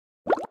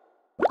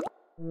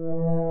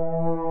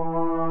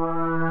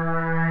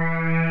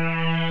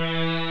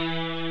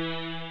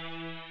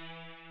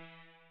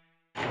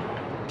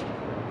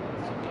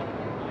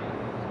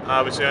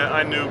Obviously,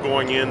 I knew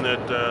going in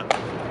that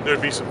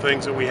there'd be some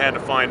things that we had to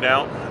find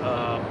out.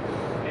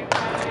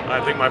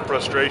 I think my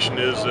frustration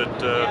is that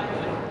the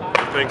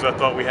things I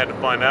thought we had to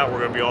find out were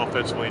going to be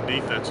offensively and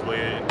defensively,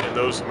 and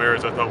those some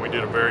areas I thought we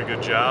did a very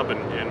good job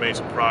and made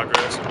some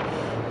progress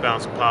and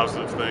found some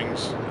positive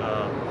things.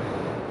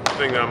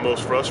 The thing that I'm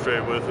most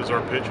frustrated with is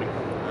our pitching.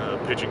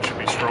 Pitching should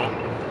be strong.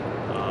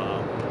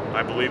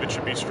 I believe it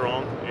should be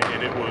strong,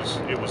 and it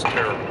was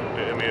terrible.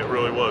 I mean, it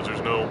really was.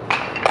 There's no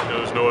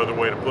other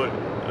way to put it.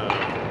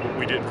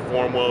 We didn't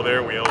perform well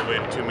there. We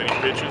elevated too many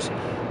pitches.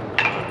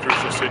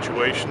 Crucial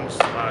situations.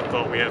 I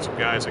thought we had some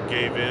guys that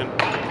gave in.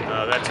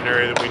 That's an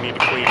area that we need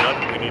to clean up,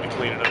 and we need to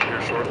clean it up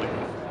here shortly.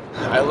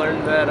 I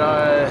learned that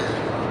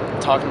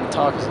talking the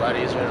talk is a lot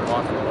easier than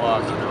walking the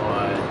walk.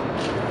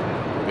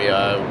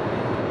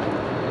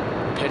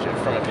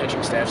 From a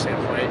pitching staff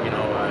standpoint, it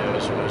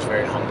was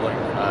very humbling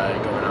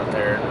going out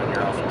there, and when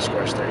your offense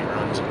scores 30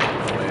 runs and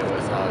walking away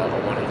with a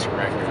 1-2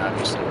 record,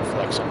 obviously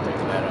reflects something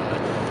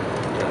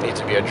that needs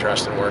to be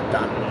addressed and worked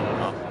on.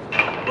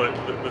 But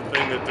the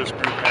thing that this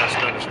group has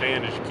to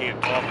understand is you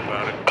can't talk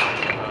about it.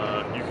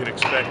 You can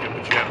expect it,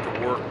 but you have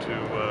to work to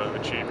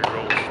achieve your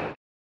goals.